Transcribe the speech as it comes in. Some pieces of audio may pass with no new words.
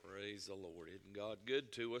Praise the Lord. Isn't God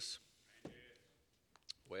good to us?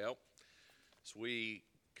 Well, as we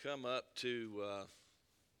come up to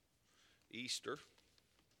Easter,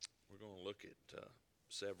 we're going to look at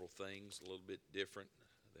several things a little bit different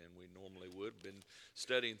than we normally would. Been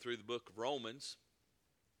studying through the book of Romans,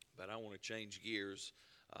 but I want to change gears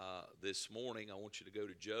this morning. I want you to go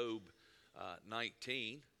to Job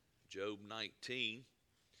 19. Job 19.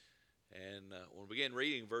 And we'll begin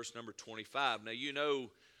reading verse number 25. Now, you know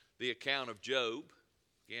the account of Job.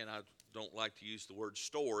 Again, I don't like to use the word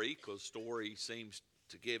story because story seems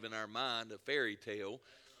to give in our mind a fairy tale.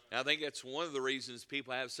 And I think that's one of the reasons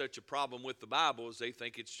people have such a problem with the Bible is they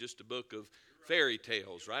think it's just a book of fairy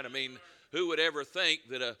tales, right? I mean, who would ever think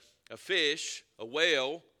that a fish, a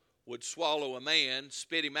whale, would swallow a man,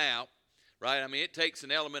 spit him out, right? I mean, it takes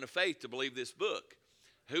an element of faith to believe this book.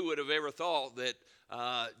 Who would have ever thought that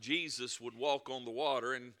Jesus would walk on the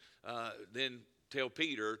water and then tell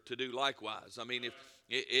Peter to do likewise? I mean, if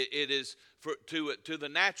it is to the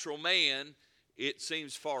natural man, it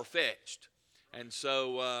seems far-fetched. And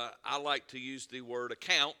so I like to use the word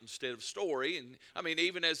account instead of story. And I mean,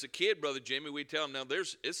 even as a kid, Brother Jimmy, we tell them, now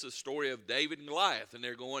it's a story of David and Goliath. And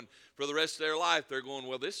they're going, for the rest of their life, they're going,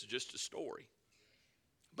 well, this is just a story.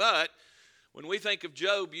 But when we think of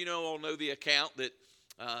Job, you all know the account that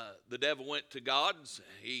the devil went to God.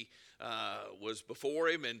 He was before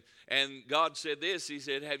him, and God said this. He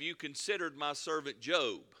said, have you considered my servant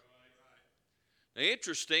Job? Now,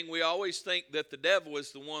 interesting, we always think that the devil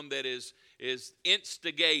is the one that is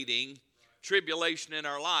instigating tribulation in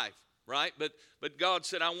our life, right? But God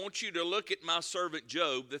said, I want you to look at my servant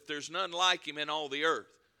Job, that there's none like him in all the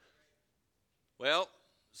earth. Well,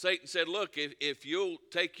 Satan said, look, if you'll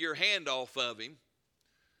take your hand off of him,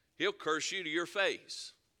 he'll curse you to your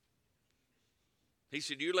face. He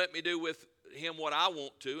said, you let me do with him what I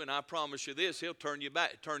want to, and I promise you this, he'll turn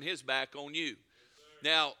his back on you.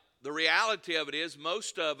 Now, the reality of it is,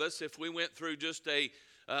 most of us, if we went through just a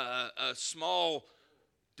small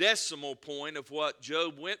decimal point of what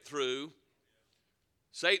Job went through,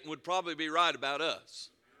 Satan would probably be right about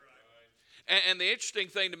us. And the interesting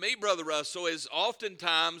thing to me, Brother Russell, is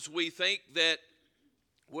oftentimes we think that,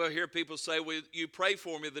 we'll hear people say, well, you pray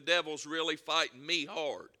for me, the devil's really fighting me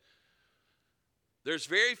hard. There's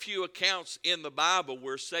very few accounts in the Bible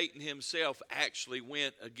where Satan himself actually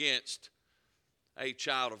went against a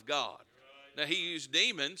child of God. Now, he used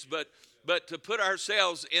demons, but to put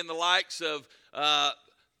ourselves in the likes of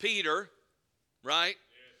Peter, right?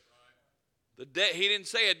 He didn't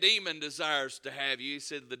say a demon desires to have you. He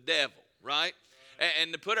said the devil, right?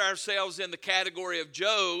 And to put ourselves in the category of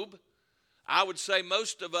Job, I would say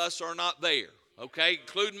most of us are not there, okay,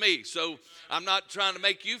 including me. So I'm not trying to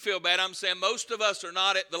make you feel bad. I'm saying most of us are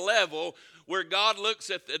not at the level where God looks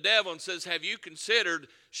at the devil and says, have you considered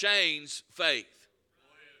Shane's faith?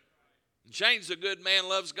 And Shane's a good man,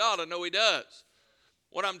 loves God. I know he does.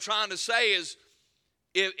 What I'm trying to say is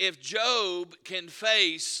if Job can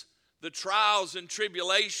face the trials and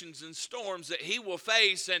tribulations and storms that he will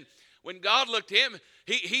face, and when God looked at him,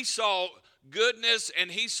 he saw goodness and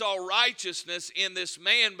he saw righteousness in this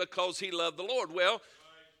man because he loved the Lord. Well,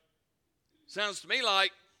 sounds to me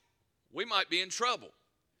like we might be in trouble.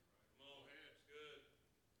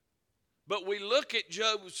 But we look at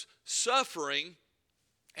Job's suffering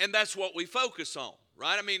and that's what we focus on,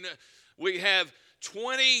 right? I mean, we have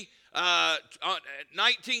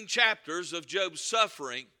 19 chapters of Job's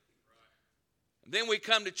suffering. Then we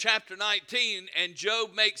come to chapter 19 and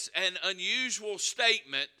Job makes an unusual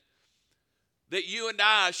statement that you and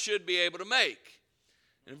I should be able to make.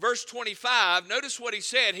 In verse 25, notice what he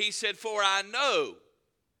said. He said, for I know.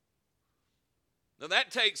 Now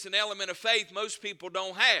that takes an element of faith most people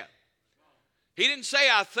don't have. He didn't say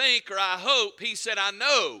I think or I hope. He said I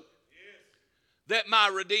know that my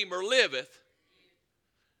Redeemer liveth.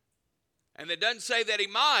 And it doesn't say that he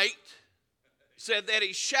might. It said that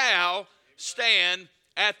he shall stand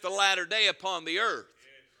at the latter day upon the earth.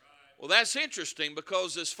 Well, that's interesting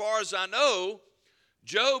because as far as I know,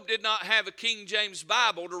 Job did not have a King James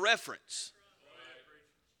Bible to reference.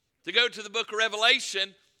 To go to the book of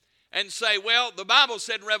Revelation and say, well, the Bible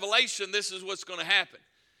said in Revelation this is what's going to happen.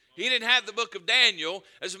 He didn't have the book of Daniel.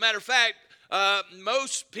 As a matter of fact,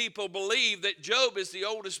 most people believe that Job is the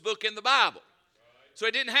oldest book in the Bible. So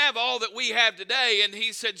he didn't have all that we have today. And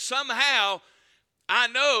he said, somehow I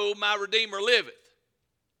know my Redeemer liveth.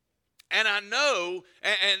 And I know,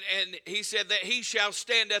 and he said that he shall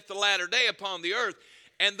stand at the latter day upon the earth.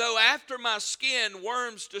 And though after my skin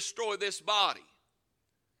worms destroy this body,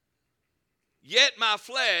 yet my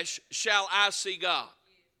flesh shall I see God.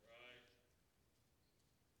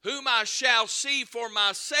 whom I shall see for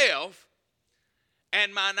myself,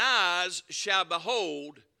 and mine eyes shall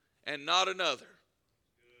behold, and not another,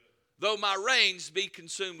 though my reins be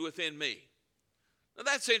consumed within me. Now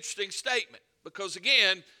that's an interesting statement, because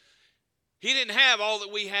again, he didn't have all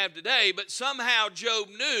that we have today, but somehow Job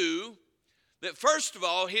knew that first of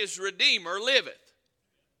all, his Redeemer liveth.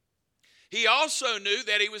 He also knew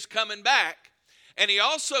that he was coming back, and he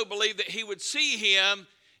also believed that he would see him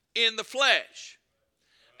in the flesh.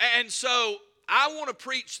 And so I want to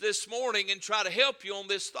preach this morning and try to help you on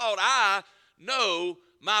this thought. I know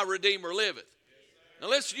my Redeemer liveth. Now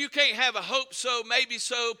listen, you can't have a hope so, maybe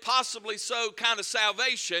so, possibly so kind of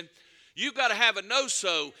salvation. You've got to have a know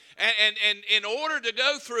so. And in order to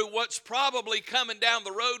go through what's probably coming down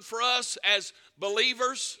the road for us as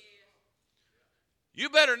believers, you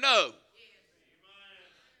better know.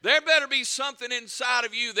 There better be something inside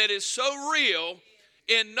of you that is so real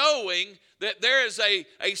in knowing that there is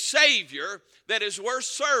a Savior that is worth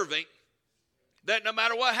serving, that no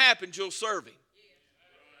matter what happens, you'll serve him.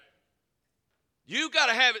 You got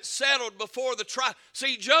to have it settled before the trial.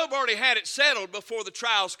 See, Job already had it settled before the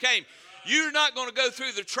trials came. You're not going to go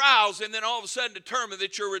through the trials and then all of a sudden determine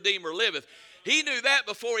that your Redeemer liveth. He knew that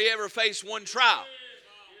before he ever faced one trial.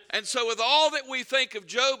 And so with all that we think of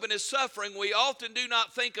Job and his suffering, we often do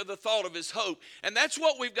not think of the thought of his hope. And that's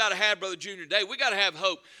what we've got to have, Brother Junior, today. We've got to have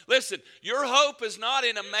hope. Listen, your hope is not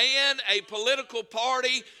in a man, a political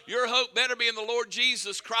party. Your hope better be in the Lord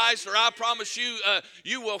Jesus Christ, or I promise you,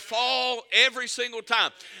 you will fall every single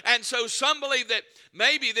time. And so some believe that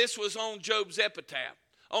maybe this was on Job's epitaph,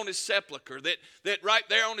 on his sepulcher, that right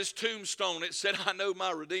there on his tombstone it said, I know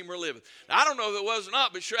my Redeemer liveth. Now, I don't know if it was or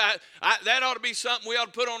not, but sure, that ought to be something we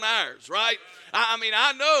ought to put on ours, right? I mean,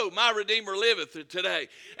 I know my Redeemer liveth today,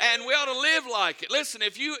 and we ought to live like it. Listen,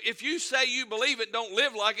 if you say you believe it, don't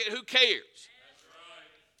live like it, who cares?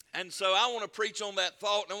 And so I want to preach on that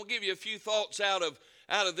thought, and I will give you a few thoughts out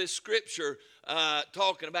of this scripture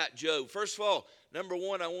talking about Job. First of all, number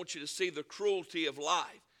one, I want you to see the cruelty of life.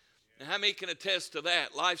 Now, how many can attest to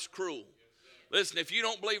that? Life's cruel. Listen, if you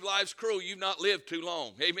don't believe life's cruel, you've not lived too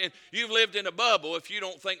long. Amen. You've lived in a bubble if you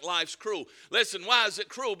don't think life's cruel. Listen, why is it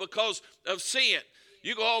cruel? Because of sin.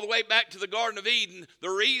 You go all the way back to the Garden of Eden. The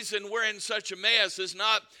reason we're in such a mess is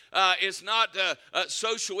not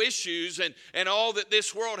social issues and all that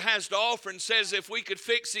this world has to offer and says if we could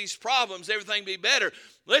fix these problems, everything would be better.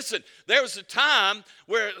 Listen, there was a time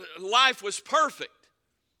where life was perfect.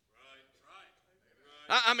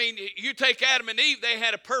 I mean, you take Adam and Eve, they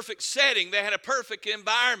had a perfect setting. They had a perfect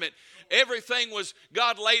environment. Everything was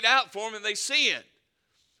God laid out for them, and they sinned.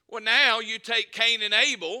 Well, now you take Cain and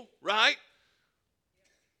Abel, right?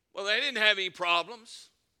 Well, they didn't have any problems,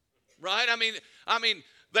 right? I mean,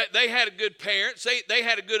 they had good parents. They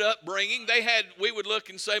had a good upbringing. We would look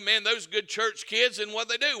and say, man, those good church kids, and what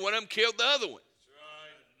they do? One of them killed the other one.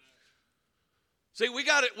 See, we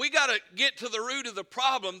got to get to the root of the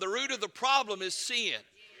problem. The root of the problem is sin.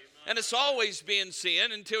 And it's always been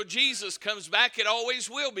sin. Until Jesus comes back, it always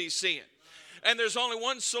will be sin. And there's only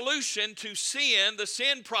one solution to sin, the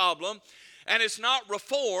sin problem, and it's not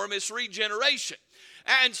reform, it's regeneration.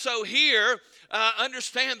 And so here,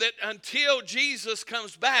 understand that until Jesus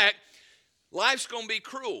comes back, life's going to be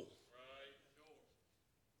cruel.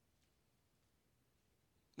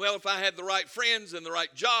 Well, if I had the right friends and the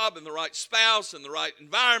right job and the right spouse and the right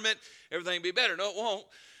environment, everything would be better. No, it won't.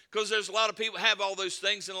 Because there's a lot of people have all those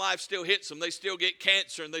things and life still hits them. They still get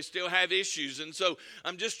cancer and they still have issues. And so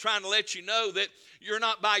I'm just trying to let you know that you're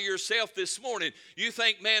not by yourself this morning. You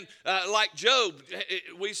think, man, like Job,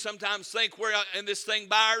 we sometimes think we're in this thing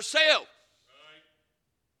by ourselves.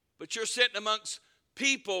 But you're sitting amongst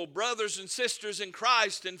people, brothers and sisters in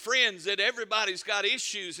Christ and friends, that everybody's got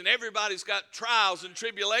issues and everybody's got trials and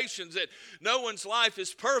tribulations, that no one's life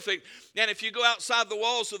is perfect. And if you go outside the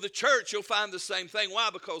walls of the church, you'll find the same thing. Why?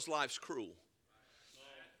 Because life's cruel.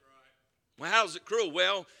 Well, how's it cruel?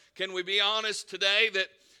 Well, can we be honest today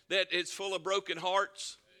that it's full of broken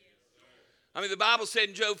hearts? I mean, the Bible said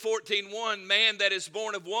in Job 14:1, man that is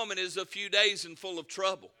born of woman is a few days and full of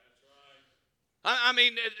trouble. I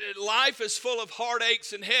mean, life is full of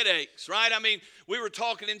heartaches and headaches, right? I mean, we were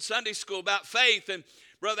talking in Sunday school about faith, and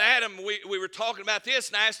Brother Adam, we were talking about this,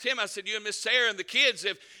 and I asked him, I said, you and Miss Sarah and the kids,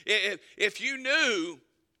 if you knew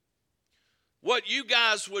what you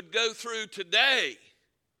guys would go through today,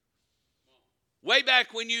 way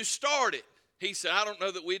back when you started, he said, I don't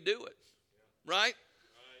know that we'd do it, right?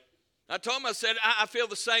 I told him, I said, I feel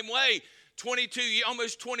the same way.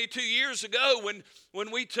 Almost 22 years ago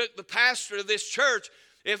when we took the pastor of this church,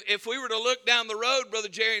 if we were to look down the road, Brother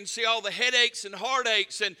Jerry, and see all the headaches and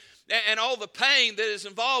heartaches and and all the pain that is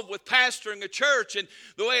involved with pastoring a church and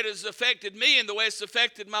the way it has affected me and the way it's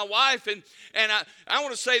affected my wife. And I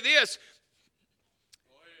want to say this.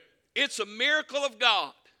 It's a miracle of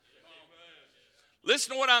God.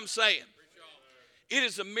 Listen to what I'm saying. It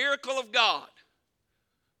is a miracle of God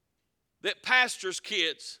that pastors'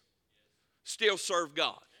 kids still serve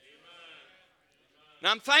God.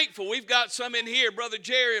 Now, I'm thankful we've got some in here, Brother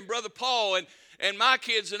Jerry and Brother Paul and my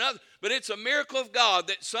kids and others. But it's a miracle of God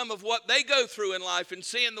that some of what they go through in life and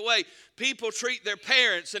seeing the way people treat their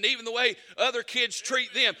parents and even the way other kids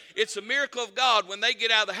treat them, it's a miracle of God when they get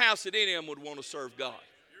out of the house that any of them would want to serve God.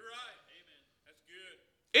 You're right. Amen. That's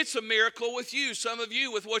good. It's a miracle with you, some of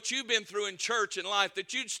you, with what you've been through in church and life,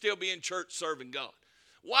 that you'd still be in church serving God.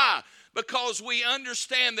 Why? Because we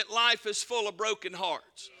understand that life is full of broken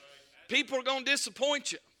hearts. People are going to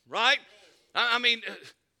disappoint you, right? I mean,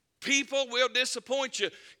 people will disappoint you.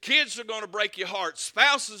 Kids are going to break your heart.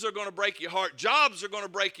 Spouses are going to break your heart. Jobs are going to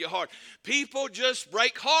break your heart. People just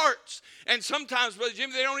break hearts. And sometimes, Brother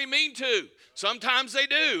Jimmy, they don't even mean to. Sometimes they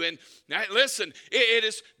do. And listen, it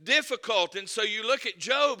is difficult. And so you look at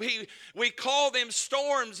Job. We call them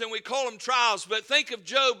storms and we call them trials. But think of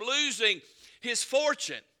Job losing his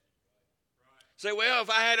fortune. Say, well, if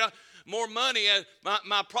I had more money,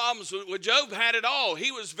 my problems with Job had it all.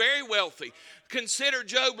 He was very wealthy. Consider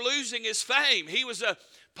Job losing his fame. He was a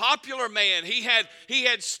popular man. He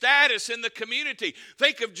had status in the community.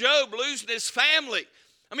 Think of Job losing his family.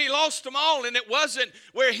 I mean, he lost them all, and it wasn't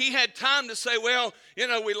where he had time to say, well, you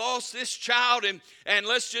know, we lost this child, and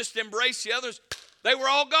let's just embrace the others. They were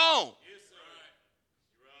all gone. Yes, sir.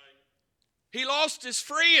 Right. He lost his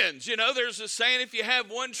friends. You know, there's a saying, if you have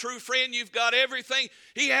one true friend, you've got everything.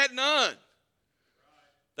 He had none.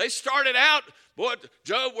 They started out, boy,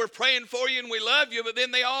 Job, we're praying for you and we love you, but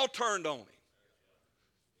then they all turned on him.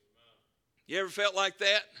 You ever felt like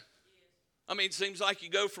that? I mean, it seems like you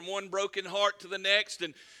go from one broken heart to the next,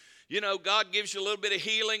 and, you know, God gives you a little bit of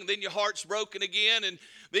healing, then your heart's broken again, and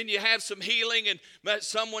then you have some healing, and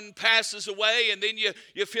someone passes away, and then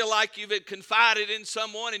you feel like you've confided in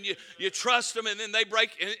someone, and you trust them, and then they break.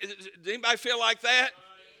 Does anybody feel like that?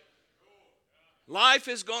 Life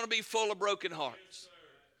is going to be full of broken hearts.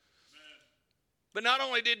 But not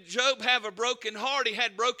only did Job have a broken heart, he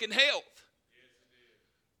had broken health.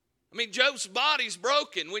 I mean, Job's body's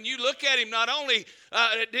broken. When you look at him, not only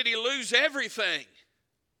did he lose everything,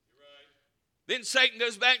 then Satan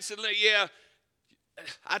goes back and said, yeah,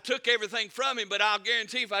 I took everything from him, but I'll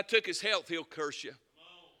guarantee if I took his health, he'll curse you.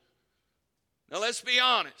 Now, let's be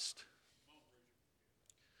honest.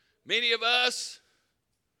 Many of us,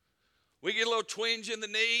 we get a little twinge in the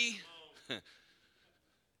knee.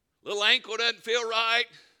 Little ankle doesn't feel right.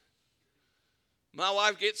 My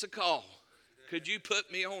wife gets a call. Could you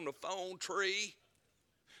put me on the phone tree?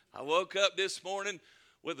 I woke up this morning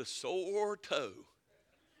with a sore toe.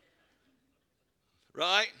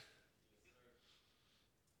 Right?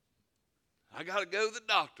 I got to go to the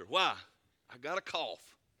doctor. Why? I got a cough.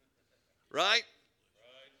 Right?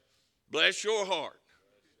 Bless your heart.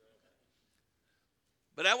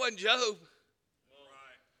 But that wasn't Job.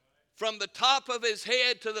 From the top of his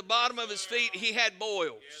head to the bottom of his feet, he had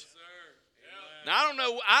boils. Yes, sir. Now,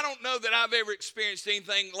 I don't know that I've ever experienced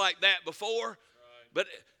anything like that before. But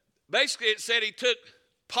basically it said he took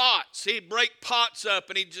pots. He'd break pots up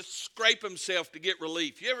and he'd just scrape himself to get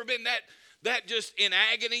relief. You ever been that just in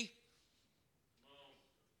agony?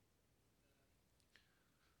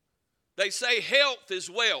 They say health is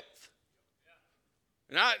wealth.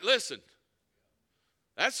 And listen,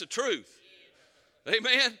 that's the truth.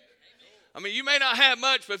 Amen. I mean, you may not have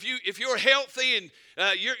much, but if you're healthy and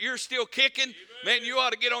you're still kicking, man, you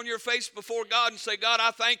ought to get on your face before God and say, God,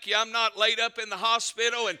 I thank you. I'm not laid up in the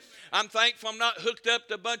hospital, and I'm thankful I'm not hooked up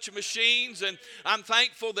to a bunch of machines, and I'm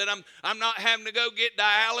thankful that I'm not having to go get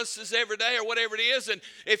dialysis every day or whatever it is. And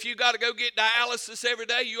if you got to go get dialysis every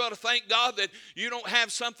day, you ought to thank God that you don't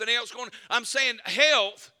have something else going on. I'm saying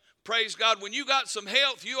health. Praise God. When you got some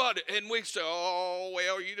health, you ought to, and we say, oh,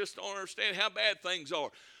 well, you just don't understand how bad things are.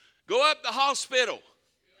 Go up the hospital.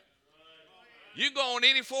 You go on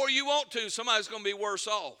any floor you want to, somebody's going to be worse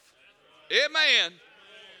off. Amen.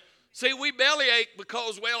 See, we bellyache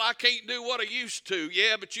because, well, I can't do what I used to.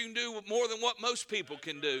 Yeah, but you can do more than what most people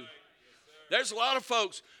can do. There's a lot of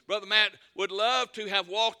folks, Brother Matt, would love to have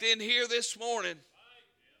walked in here this morning,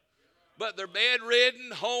 but they're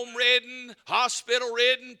bedridden, home-ridden,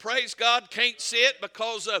 hospital-ridden, praise God, can't sit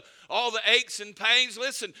because of all the aches and pains.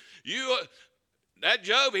 Listen, that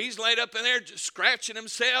Job, he's laid up in there just scratching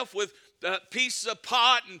himself with pieces of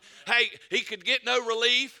pot, and hey, he could get no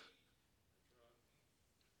relief.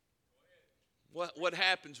 What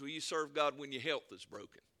happens when you serve God when your health is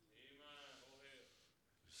broken?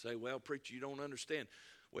 Say, well, preacher, you don't understand.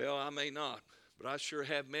 Well, I may not, but I sure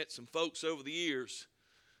have met some folks over the years.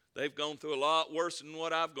 They've gone through a lot worse than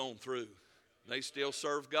what I've gone through. They still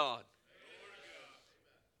serve God.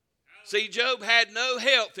 See, Job had no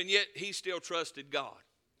health, and yet he still trusted God.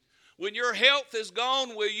 When your health is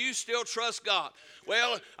gone, will you still trust God?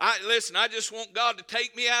 Well, I just want God to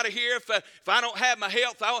take me out of here if I don't have my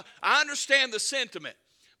health. I understand the sentiment,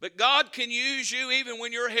 but God can use you even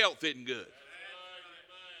when your health isn't good.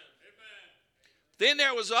 Then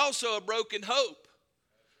there was also a broken hope.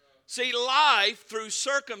 See, life through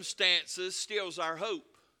circumstances steals our hope.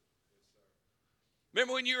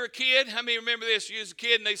 Remember when you were a kid? How many remember this? You was a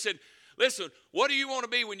kid and they said, listen, what do you want to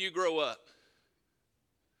be when you grow up?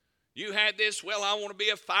 You had this, well, I want to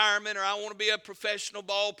be a fireman, or I want to be a professional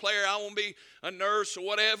ball player, I want to be a nurse or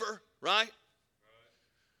whatever, right?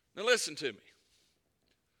 Now listen to me.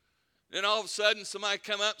 Then all of a sudden somebody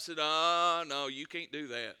come up and said, oh, no, you can't do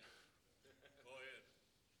that.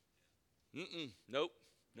 Nope,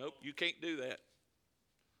 you can't do that.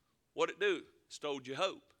 What'd it do? Stole your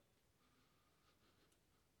hope.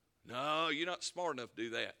 No, you're not smart enough to do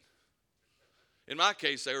that. In my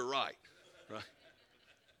case, they were right.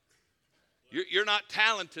 You're not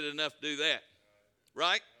talented enough to do that,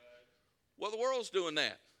 right? Well, the world's doing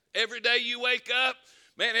that. Every day you wake up,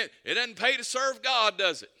 man, it doesn't pay to serve God,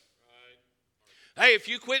 does it? Hey, if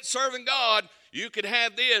you quit serving God, you could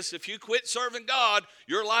have this. If you quit serving God,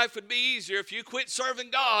 your life would be easier. If you quit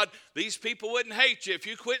serving God, these people wouldn't hate you. If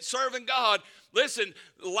you quit serving God, listen,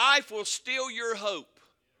 life will steal your hope.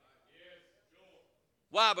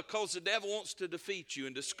 Why? Because the devil wants to defeat you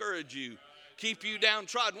and discourage you, keep you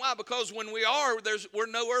downtrodden. Why? Because when we are, we're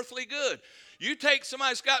no earthly good. You take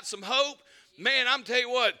somebody that's got some hope, man, I'm telling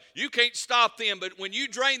you what, you can't stop them. But when you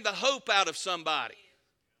drain the hope out of somebody,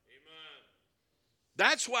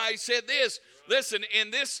 that's why he said this. Listen,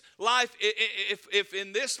 in this life, if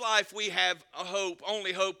in this life we have a hope,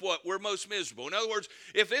 only hope what? We're most miserable. In other words,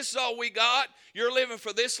 if this is all we got, you're living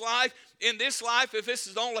for this life. In this life, if this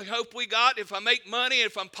is the only hope we got, if I make money,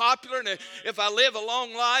 if I'm popular, and if I live a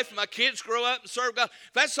long life, and my kids grow up and serve God,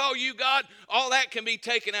 if that's all you got, all that can be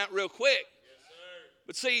taken out real quick.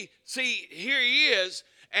 But see, here he is,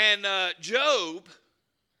 and Job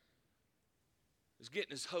is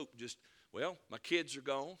getting his hope just, well, my kids are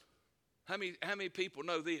gone. How many people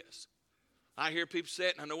know this? I hear people say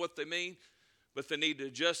it, and I know what they mean, but they need to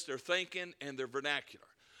adjust their thinking and their vernacular.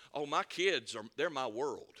 Oh, my kids, they're my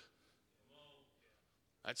world.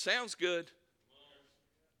 That sounds good.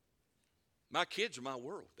 My kids are my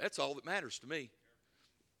world. That's all that matters to me.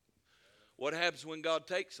 What happens when God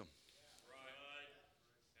takes them?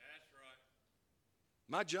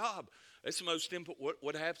 My job. That's the most important.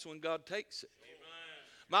 What happens when God takes it?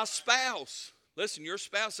 My spouse. Listen, your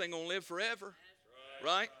spouse ain't going to live forever.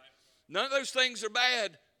 Right? None of those things are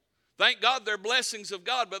bad. Thank God they're blessings of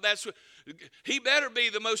God, but he better be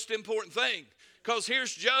the most important thing. Because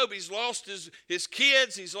here's Job. He's lost his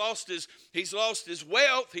kids. He's lost his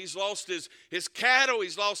wealth. He's lost his cattle.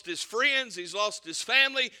 He's lost his friends. He's lost his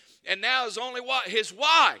family. And now his only wife, his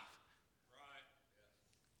wife,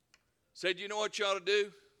 said, you know what you ought to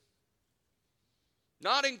do?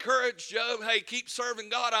 Not encourage Job, hey, keep serving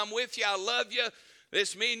God. I'm with you. I love you.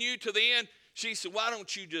 It's me and you to the end. She said, why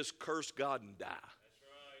don't you just curse God and die?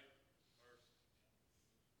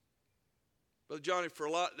 Brother Johnny, for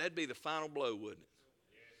a lot, that'd be the final blow, wouldn't it?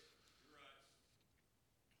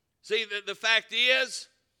 See, the fact is,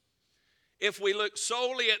 if we look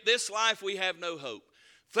solely at this life, we have no hope.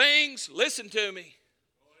 Things, listen to me.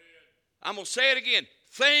 I'm going to say it again.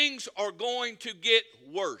 Things are going to get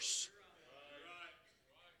worse.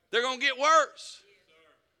 They're going to get worse.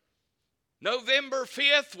 November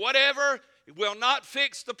 5th, whatever, will not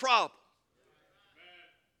fix the problem.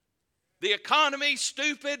 The economy,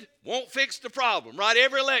 stupid, won't fix the problem, right?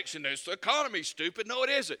 Every election, there's the economy, stupid. No,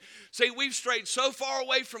 it isn't. See, we've strayed so far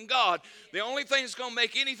away from God, the only thing that's going to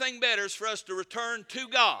make anything better is for us to return to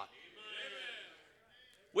God.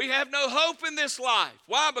 We have no hope in this life.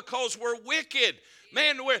 Why? Because we're wicked.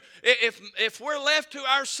 Man, if we're left to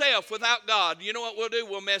ourselves without God, you know what we'll do?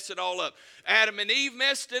 We'll mess it all up. Adam and Eve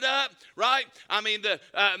messed it up, right? I mean, the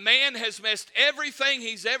man has messed everything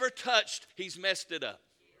he's ever touched. He's messed it up.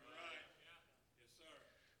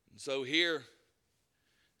 And so here,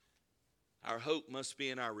 our hope must be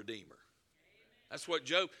in our Redeemer. That's what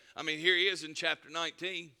Job, I mean, here he is in chapter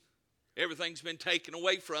 19. Everything's been taken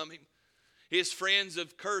away from him. His friends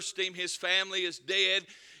have cursed him. His family is dead.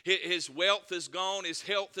 His wealth is gone. His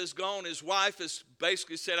health is gone. His wife has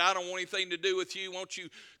basically said, I don't want anything to do with you. Won't you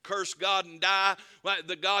curse God and die? Well,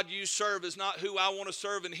 the God you serve is not who I want to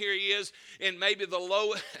serve. And here he is in maybe in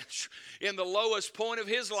the lowest point of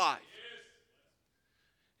his life.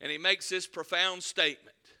 And he makes this profound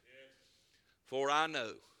statement. For I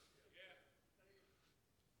know.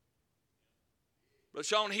 But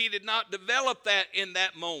Sean, he did not develop that in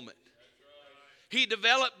that moment. He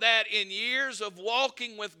developed that in years of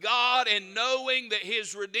walking with God and knowing that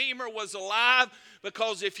his Redeemer was alive.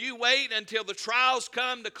 Because if you wait until the trials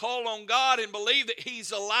come to call on God and believe that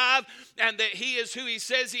he's alive and that he is who he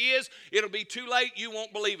says he is, it'll be too late. You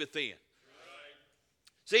won't believe it then.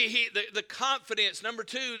 See, the confidence. Number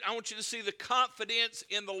two, I want you to see the confidence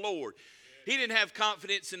in the Lord. He didn't have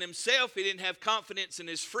confidence in himself. He didn't have confidence in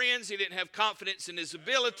his friends. He didn't have confidence in his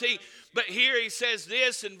ability. But here he says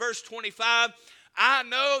this in verse 25, I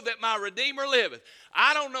know that my Redeemer liveth.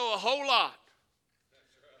 I don't know a whole lot.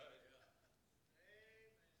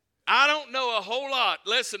 I don't know a whole lot.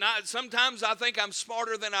 Listen, sometimes I think I'm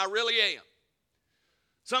smarter than I really am.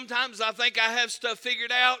 Sometimes I think I have stuff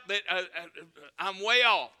figured out that I'm way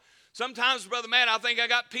off. Sometimes, Brother Matt, I think I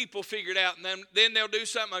got people figured out, and then they'll do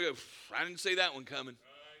something. I go, I didn't see that one coming.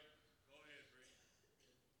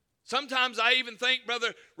 Sometimes I even think,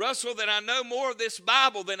 Brother Russell, that I know more of this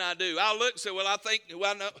Bible than I do. I'll look and say, well, I think,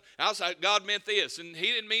 well, I know. I'll say, God meant this, and he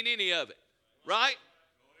didn't mean any of it. Right?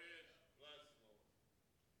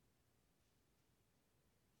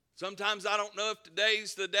 Sometimes I don't know if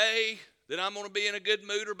today's the day that I'm going to be in a good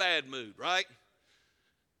mood or bad mood, right?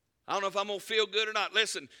 I don't know if I'm going to feel good or not.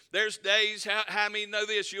 Listen, there's days, how many know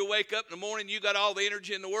this? You'll wake up in the morning, you got all the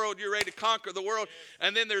energy in the world, you're ready to conquer the world.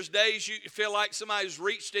 And then there's days you feel like somebody's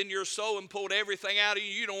reached in your soul and pulled everything out of you.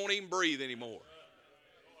 You don't want to even breathe anymore.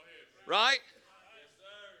 Right?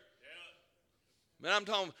 Man, I'm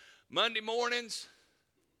talking Monday mornings.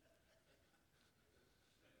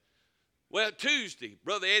 Well, Tuesday,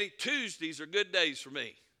 Brother Eddie, Tuesdays are good days for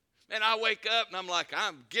me. And I wake up and I'm like,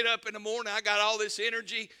 get up in the morning, I got all this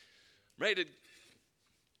energy. Ready to,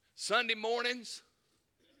 Sunday mornings,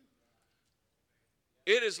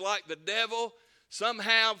 it is like the devil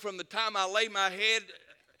somehow from the time I lay my head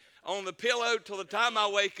on the pillow till the time I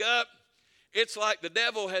wake up, it's like the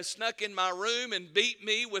devil has snuck in my room and beat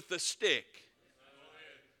me with a stick.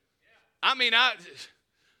 I mean,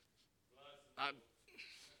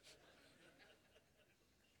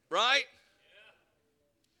 right?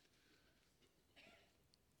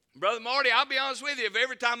 Brother Marty, I'll be honest with you. If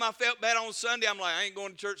every time I felt bad on Sunday, I'm like, I ain't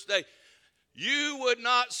going to church today. You would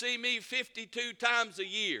not see me 52 times a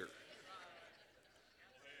year.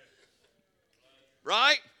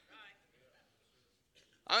 Right?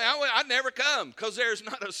 I mean, I'd never come because there's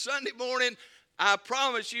not a Sunday morning. I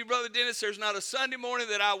promise you, Brother Dennis, there's not a Sunday morning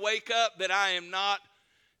that I wake up that I am not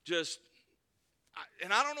just,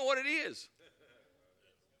 and I don't know what it is.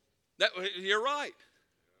 You're right.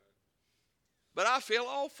 But I feel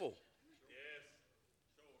awful.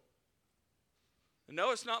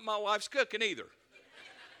 No, it's not my wife's cooking either.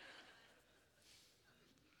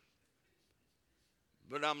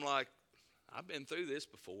 But I'm like, I've been through this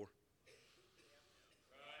before.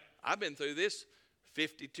 I've been through this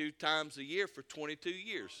 52 times a year for 22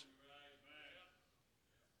 years.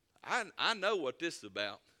 I know what this is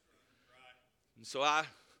about. And so I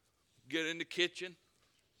get in the kitchen.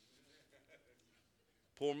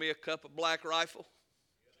 Pour me a cup of Black Rifle.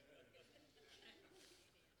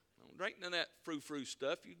 Don't drink none of that frou-frou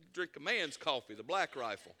stuff. You drink a man's coffee, the Black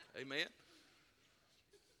Rifle. Amen.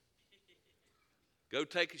 Go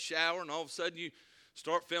take a shower, and all of a sudden you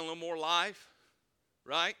start feeling a little more life.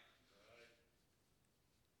 Right?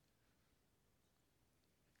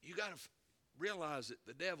 You got to realize that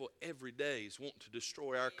the devil every day is wanting to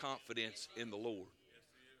destroy our confidence in the Lord.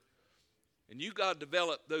 And you got to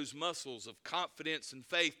develop those muscles of confidence and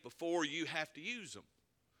faith before you have to use them.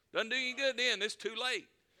 Doesn't do you good then. It's too late.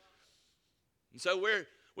 And so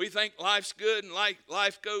we think life's good and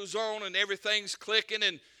life goes on and everything's clicking.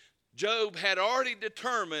 And Job had already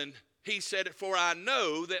determined, he said, for I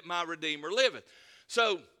know that my Redeemer liveth.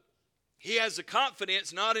 So he has a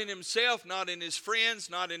confidence not in himself, not in his friends,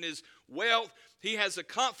 not in his wealth. He has a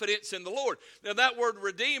confidence in the Lord. Now that word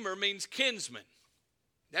Redeemer means kinsman.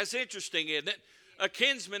 That's interesting, isn't it? A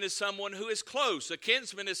kinsman is someone who is close. A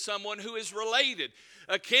kinsman is someone who is related.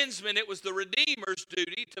 A kinsman, it was the Redeemer's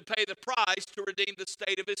duty to pay the price to redeem the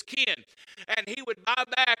state of his kin. And he would buy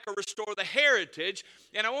back or restore the heritage.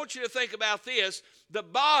 And I want you to think about this. The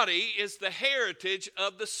body is the heritage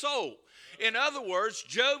of the soul. In other words,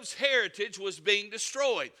 Job's heritage was being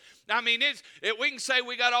destroyed. I mean, we can say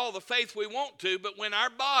we got all the faith we want to, but when our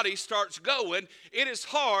body starts going, it is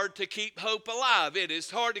hard to keep hope alive. It is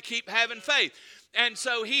hard to keep having faith. And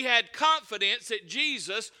so he had confidence that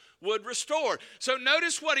Jesus would restore. So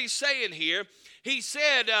notice what he's saying here. He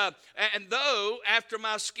said, and though after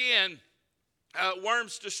my skin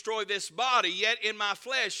worms destroy this body, yet in my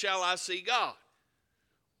flesh shall I see God.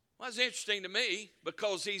 Well, it's interesting to me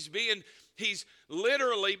because he's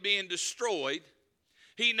literally being destroyed.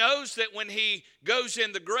 He knows that when he goes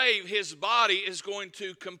in the grave, his body is going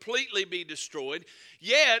to completely be destroyed.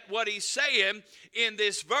 Yet, what he's saying in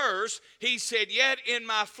this verse, he said, yet in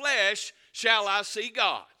my flesh shall I see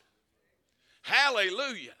God.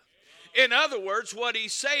 Hallelujah. In other words, what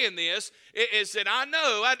he's saying is that I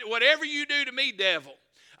know, whatever you do to me, devil,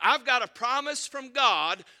 I've got a promise from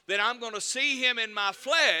God that I'm going to see him in my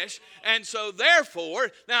flesh, and so therefore,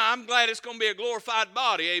 now I'm glad it's going to be a glorified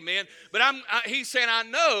body, amen, but he's saying I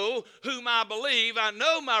know whom I believe, I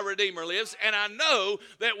know my Redeemer lives, and I know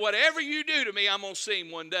that whatever you do to me, I'm going to see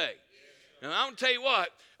him one day. And I'm going to tell you what,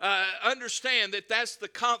 understand that that's the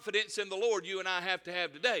confidence in the Lord you and I have to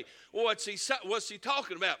have today. Well, what's he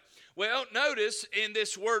talking about? Well, notice in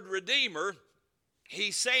this word Redeemer,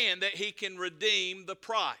 he's saying that he can redeem the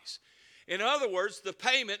price. In other words, the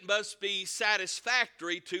payment must be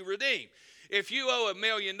satisfactory to redeem. If you owe $1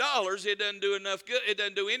 million, it doesn't do enough good. It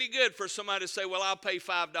doesn't do any good for somebody to say, well, I'll pay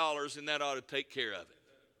 $5 and that ought to take care of it.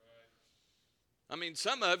 I mean,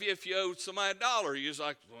 some of you, if you owe somebody $1, you're just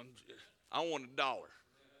like, well, I want $1.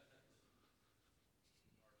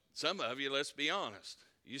 Some of you, let's be honest,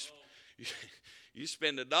 you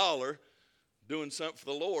spend $1 doing something for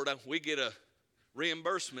the Lord, we get a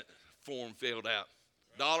reimbursement form filled out.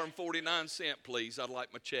 $1.49, please. I'd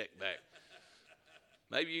like my check back.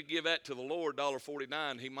 Maybe you give that to the Lord,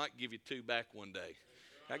 $1.49. He might give you $2 back one day.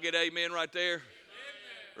 Can I get amen right there? Amen.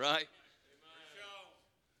 Right?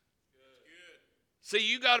 See,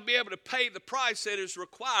 you got to be able to pay the price that is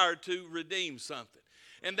required to redeem something.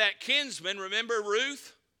 And that kinsman, remember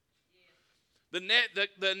Ruth?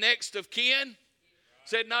 The next of kin?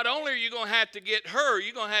 Said, not only are you going to have to get her,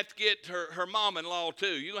 you're going to have to get her mom-in-law too.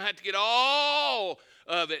 You're going to have to get all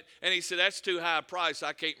of it. And he said, that's too high a price.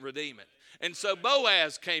 I can't redeem it. And so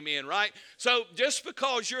Boaz came in, right? So just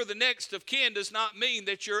because you're the next of kin does not mean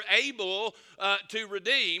that you're able to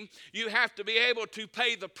redeem. You have to be able to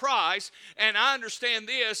pay the price. And I understand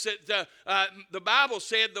this, that the Bible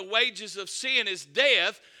said the wages of sin is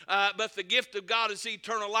death, but the gift of God is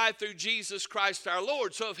eternal life through Jesus Christ our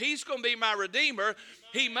Lord. So if he's going to be my Redeemer,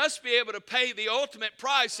 he must be able to pay the ultimate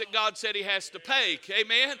price that God said he has to pay.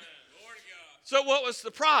 Amen? So what was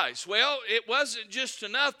the price? Well, it wasn't just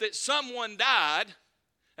enough that someone died.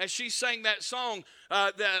 As she sang that song,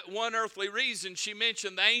 that One Earthly Reason, she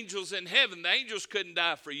mentioned the angels in heaven. The angels couldn't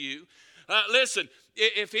die for you. Listen,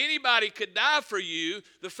 if anybody could die for you,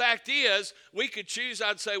 the fact is, we could choose.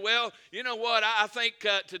 I'd say, well, you know what? I think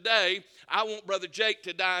today I want Brother Jake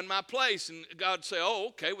to die in my place. And God would say, oh,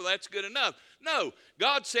 okay, well, that's good enough. No,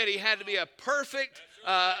 God said he had to be a perfect,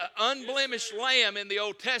 unblemished lamb in the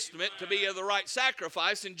Old Testament to be of the right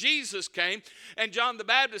sacrifice. And Jesus came, and John the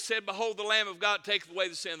Baptist said, behold, the Lamb of God taketh away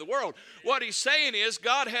the sin of the world. What he's saying is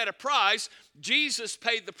God had a price. Jesus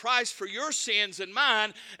paid the price for your sins and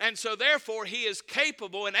mine, and so therefore he is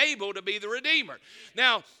capable and able to be the Redeemer.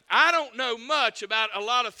 Now, I don't know much about a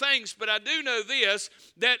lot of things, but I do know this,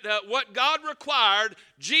 that what God required,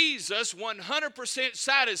 Jesus 100%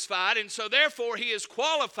 satisfied, and so therefore he is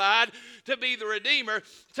qualified to be the Redeemer.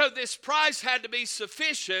 So this price had to be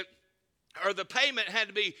sufficient, or the payment had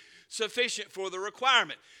to be sufficient for the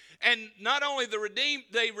requirement. And not only they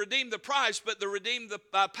redeemed the price, but they redeemed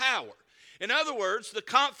the power. In other words, the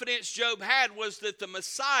confidence Job had was that the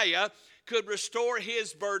Messiah could restore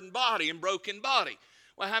his burdened body and broken body.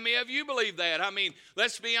 Well, how many of you believe that? I mean,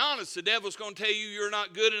 let's be honest. The devil's going to tell you you're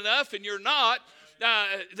not good enough, and you're not.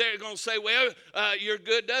 They're going to say, well, your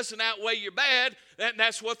good doesn't outweigh your bad.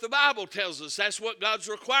 That's what the Bible tells us. That's what God's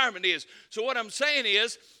requirement is. So what I'm saying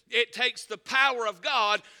is, it takes the power of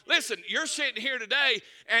God. Listen, you're sitting here today,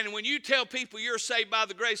 and when you tell people you're saved by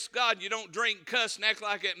the grace of God, you don't drink, cuss, and act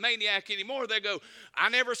like a maniac anymore, they go, I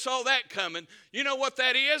never saw that coming. You know what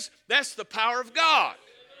that is? That's the power of God.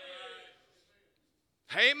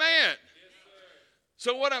 Amen.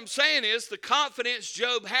 So what I'm saying is the confidence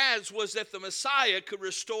Job has was that the Messiah could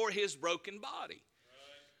restore his broken body.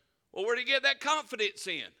 Well, where did he get that confidence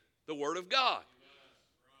in? The Word of God.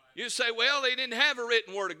 You say, well, they didn't have a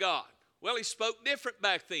written Word of God. Well, he spoke different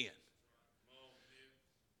back then.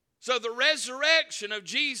 So the resurrection of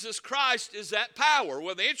Jesus Christ is that power.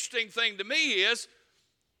 Well, the interesting thing to me is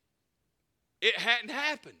it hadn't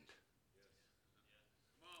happened.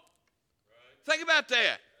 Think about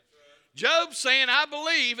that. Job saying, I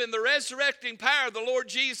believe in the resurrecting power of the Lord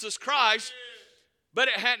Jesus Christ, but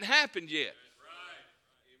it hadn't happened yet.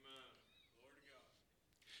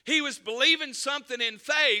 He was believing something in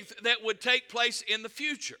faith that would take place in the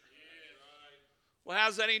future. Well,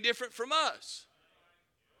 how's that any different from us?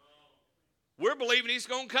 We're believing he's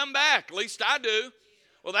going to come back. At least I do.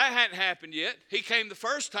 Well, that hadn't happened yet. He came the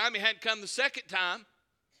first time. He hadn't come the second time.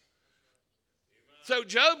 So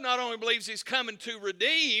Job not only believes he's coming to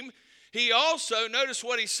redeem, he also, notice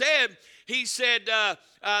what he said. He said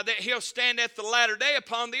that he'll stand at the latter day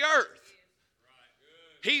upon the earth.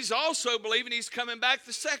 He's also believing he's coming back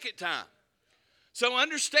the second time. So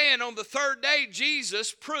understand, on the third day,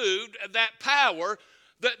 Jesus proved that power.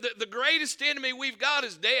 The greatest enemy we've got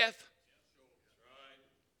is death.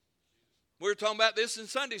 We were talking about this in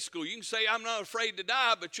Sunday school. You can say, I'm not afraid to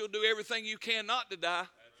die, but you'll do everything you can not to die.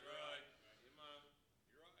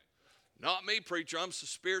 Not me, preacher. I'm so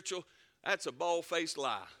spiritual. That's a bald-faced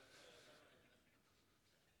lie.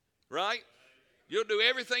 Right? You'll do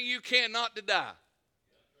everything you can not to die.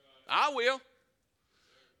 I will.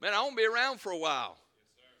 Man, I want to be around for a while.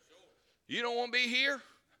 You don't want to be here?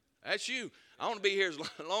 That's you. I want to be here as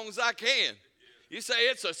long as I can. You say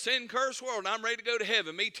it's a sin-cursed world and I'm ready to go to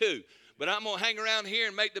heaven. Me too. But I'm going to hang around here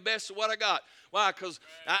and make the best of what I got. Why? Because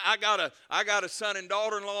I got a son and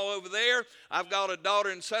daughter-in-law over there. I've got a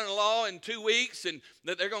daughter and son-in-law in 2 weeks, and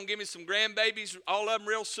they're going to give me some grandbabies, all of them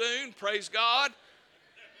real soon. Praise God.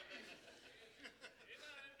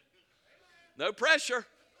 No pressure.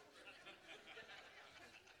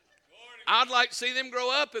 I'd like to see them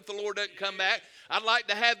grow up if the Lord doesn't come back. I'd like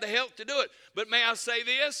to have the health to do it. But may I say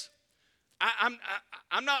this?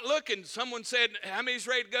 I'm not looking. Someone said, how many's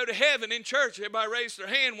ready to go to heaven in church? Everybody raised their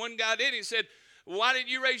hand. One guy did. He said, well, why didn't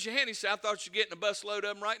you raise your hand? He said, I thought you were getting a busload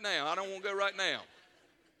of them right now. I don't want to go right now.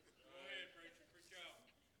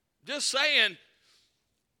 Just saying,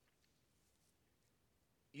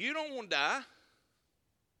 you don't want to die.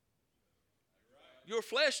 Your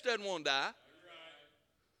flesh doesn't want to die.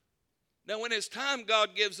 Now, when it's time,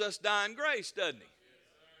 God gives us dying grace, doesn't he?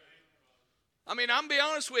 I mean, I'm going to be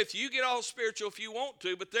honest with you. You get all spiritual if you want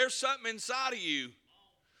to, but there's something inside of you,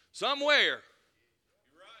 somewhere,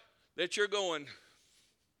 that you're going,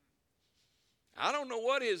 I don't know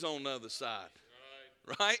what is on the other side.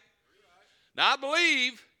 Right? Now, I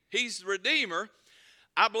believe he's the Redeemer.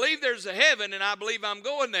 I believe there's a heaven, and I believe I'm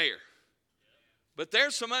going there. But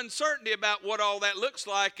there's some uncertainty about what all that looks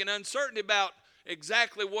like and uncertainty about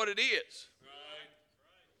exactly what it is.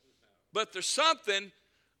 But there's something.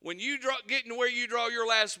 When you get to where you draw your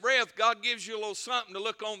last breath, God gives you a little something to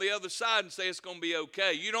look on the other side and say it's going to be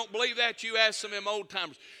okay. You don't believe that? You ask some of them old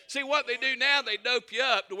timers. See, what they do now, they dope you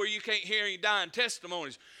up to where you can't hear any dying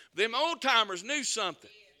testimonies. Them old timers knew something.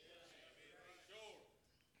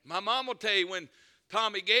 My mom will tell you, when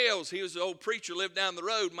Tommy Gales, he was an old preacher, lived down the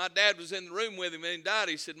road. My dad was in the room with him and he died.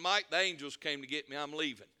 He said, Mike, the angels came to get me. I'm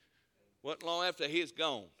leaving. Wasn't long after he was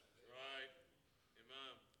gone.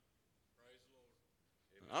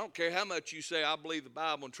 I don't care how much you say, I believe the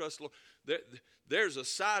Bible and trust the Lord. There's a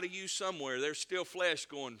side of you somewhere. There's still flesh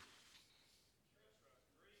going.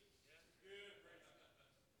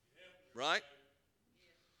 Right?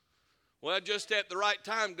 Well, just at the right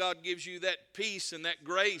time, God gives you that peace and that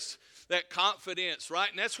grace, that confidence, right?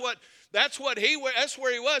 And that's where he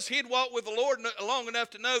was. He had walked with the Lord long enough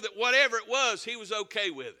to know that whatever it was, he was okay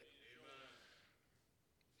with it.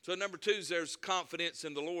 So number 2 is there's confidence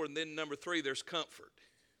in the Lord. And then number 3, there's comfort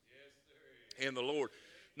in the Lord.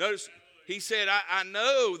 Notice he said, I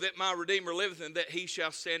know that my Redeemer liveth, and that he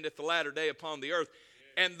shall stand at the latter day upon the earth.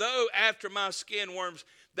 And though after my skin worms,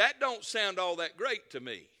 that don't sound all that great to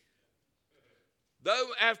me. Though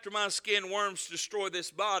after my skin worms destroy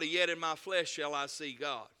this body, yet in my flesh shall I see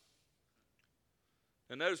God.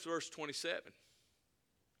 And notice verse 27.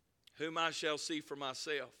 Whom I shall see for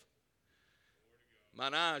myself.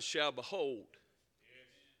 Mine eyes shall behold.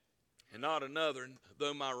 And not another,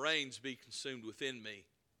 though my reins be consumed within me.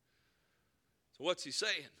 So what's he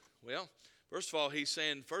saying? Well, first of all, he's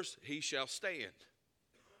saying, first, he shall stand.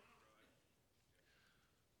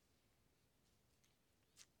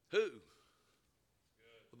 Who?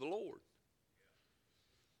 The Lord.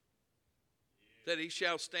 That he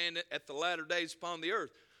shall stand at the latter days upon the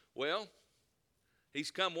earth. Well,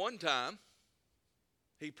 he's come one time.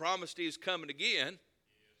 He promised he is coming again.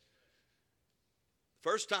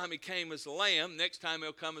 First time he came as a lamb, next time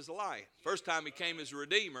he'll come as a lion. First time he came as a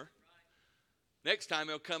redeemer, next time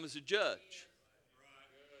he'll come as a judge.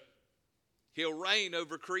 He'll reign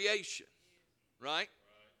over creation, right?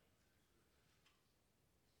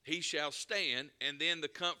 he shall stand. And then the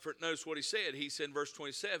comfort, notice what he said. He said in verse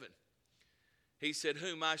 27, he said,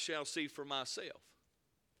 whom I shall see for myself.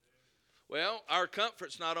 Well, our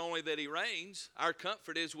comfort's not only that he reigns, our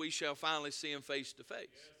comfort is we shall finally see him face to face.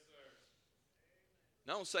 Yes, sir.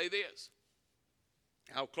 Now I'll say this.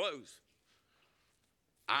 I'll close.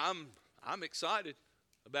 I'm excited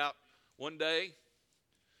about one day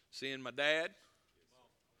seeing my dad,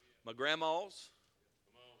 my grandmas,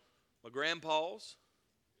 my grandpas,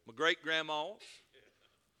 my great-grandmas.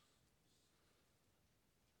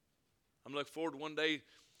 I'm looking forward to one day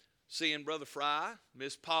seeing Brother Fry,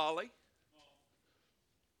 Miss Polly,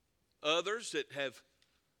 others that have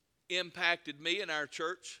impacted me in our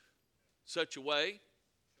church such a way.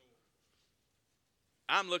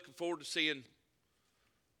 I'm looking forward to seeing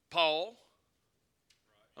Paul.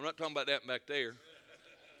 I'm not talking about that back there.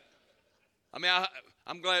 I mean,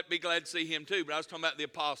 I'm glad to see him too, but I was talking about the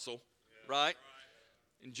apostle, right?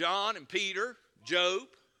 And John and Peter, Job.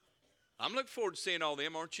 I'm looking forward to seeing all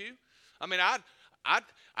them, aren't you? I mean, I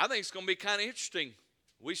think it's going to be kind of interesting.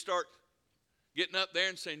 We start getting up there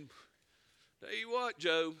and saying, tell you what,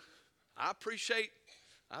 Job, I appreciate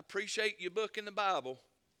your book in the Bible.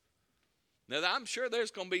 Now, I'm sure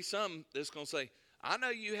there's going to be some that's going to say, I know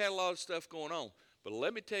you had a lot of stuff going on, but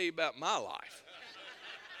let me tell you about my life.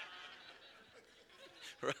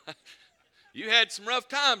 Right? You had some rough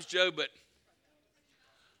times, Joe, but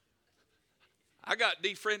I got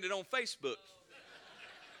defriended on Facebook.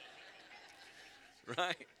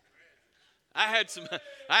 Right? I had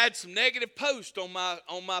some negative posts on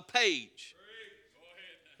my page.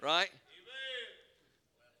 Right?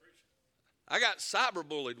 I got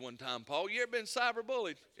cyberbullied one time, Paul. You ever been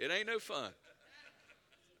cyberbullied? It ain't no fun.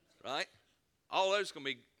 Right? All those going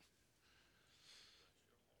to be.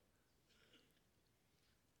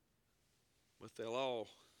 But they'll all.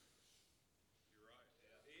 You're right.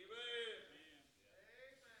 Amen.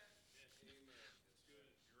 Yes, amen. That's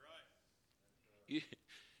good. You're right.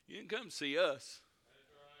 You can come see us.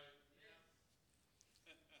 That's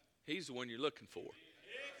right. He's the one you're looking for. Yes.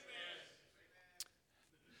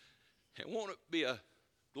 And won't it be a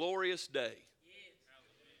glorious day? Glory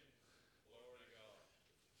to God.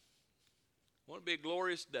 Won't it be a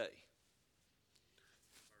glorious day?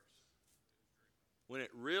 When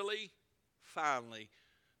it really, finally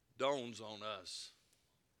dawns on us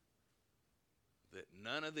that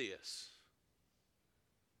none of this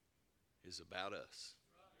is about us.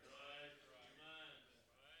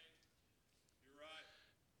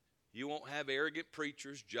 You won't have arrogant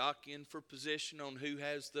preachers jockeying for position on who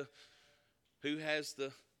has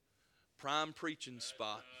the prime preaching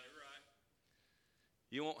spot.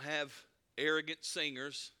 You won't have arrogant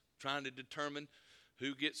singers trying to determine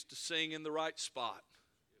who gets to sing in the right spot.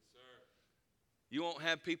 Yes, sir. You won't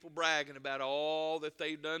have people bragging about all that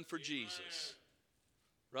they've done for Jesus.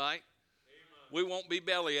 Right? Amen. We won't be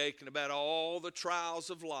belly aching about all the trials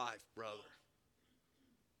of life, brother.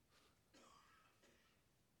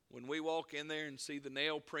 When we walk in there and see the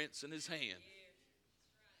nail prints in his hand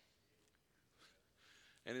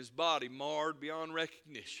and his body marred beyond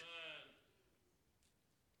recognition.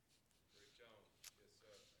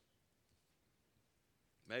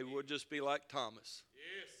 Maybe we'll just be like Thomas.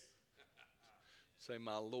 Yes. Say,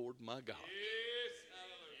 my Lord, my God. Yes.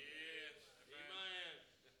 Hallelujah. Yes.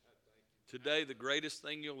 Amen. Today, the greatest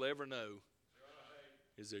thing you'll ever know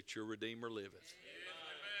is that your Redeemer liveth.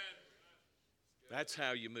 That's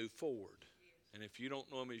how you move forward. And if you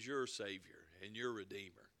don't know him as your Savior and your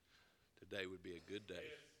Redeemer, today would be a good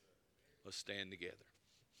day. Let's stand together.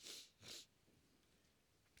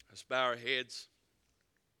 Let's bow our heads.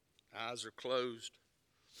 Eyes are closed.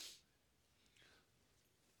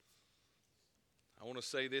 I want to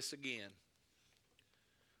say this again.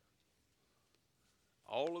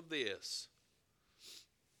 All of this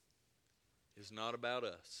is not about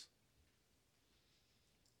us.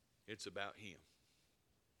 It's about him.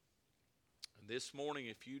 And this morning,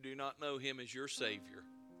 if you do not know him as your Savior,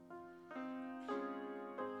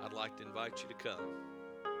 I'd like to invite you to come.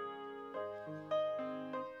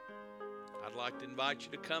 I'd like to invite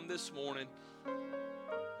you to come this morning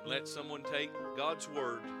and let someone take God's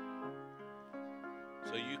Word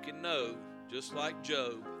so you can know, just like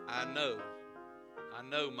Job, I know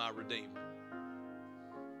my Redeemer.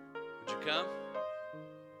 Would you come?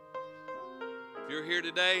 If you're here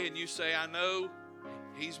today and you say, I know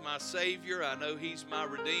he's my Savior, I know he's my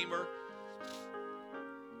Redeemer,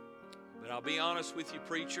 but I'll be honest with you,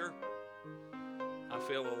 preacher, I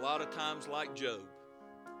feel a lot of times like Job.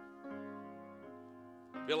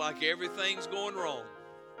 I feel like everything's going wrong.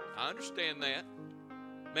 I understand that.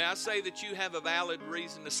 May I say that you have a valid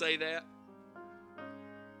reason to say that?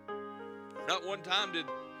 Not one time did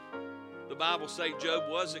the Bible say Job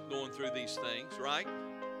wasn't going through these things, right?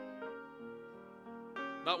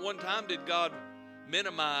 Not one time did God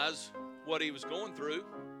minimize what he was going through.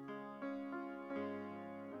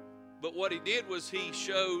 But what he did was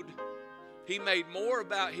he made more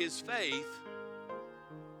about his faith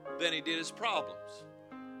than he did his problems.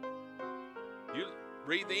 You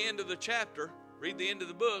read the end of the chapter, read the end of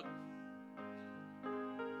the book,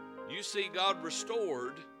 you see God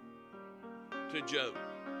restored to Job.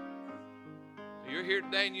 You're here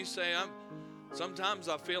today and you say, sometimes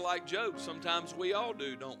I feel like Job. Sometimes we all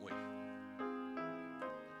do, don't we?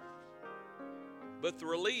 But the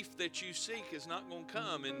relief that you seek is not going to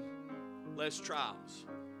come in less trials.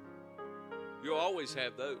 You'll always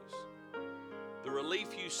have those. The relief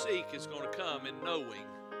you seek is going to come in knowing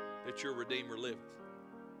that your Redeemer liveth.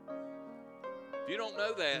 If you don't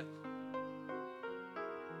know that,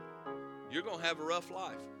 you're going to have a rough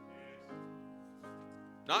life.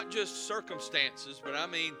 Not just circumstances, but I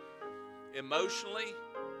mean emotionally,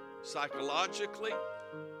 psychologically,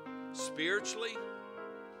 spiritually.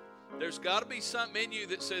 There's got to be something in you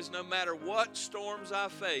that says, no matter what storms I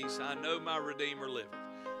face, I know my Redeemer liveth.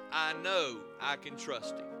 I know I can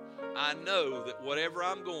trust him. I know that whatever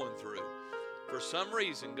I'm going through, for some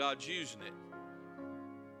reason, God's using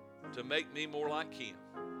it to make me more like him.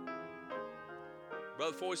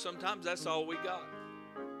 Brother Foy, sometimes that's all we got.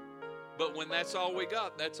 But when that's all we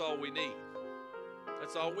got, that's all we need.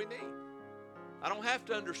 That's all we need. I don't have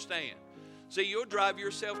to understand. See, you'll drive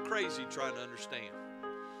yourself crazy trying to understand.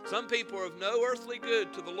 Some people are of no earthly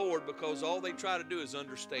good to the Lord because all they try to do is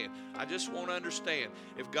understand. I just want to understand.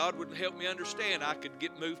 If God would help me understand, I could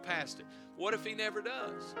move past it. What if he never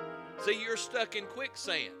does? See, you're stuck in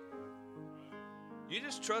quicksand. You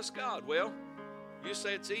just trust God. Well, you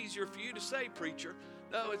say it's easier for you to say, preacher.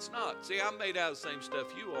 No, it's not. See, I'm made out of the same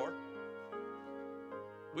stuff you are.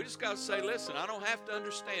 We just got to say, listen, I don't have to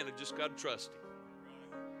understand. I just got to trust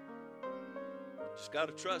him. Just got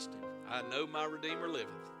to trust him. I know my Redeemer liveth.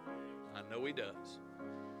 I know he does.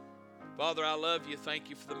 Father, I love you. Thank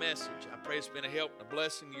you for the message. I pray it's been a help and a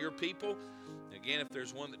blessing to your people. Again, if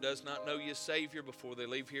there's one that does not know you as Savior before they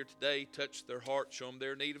leave here today, touch their heart, show them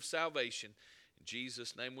their need of salvation. In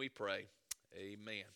Jesus' name we pray. Amen.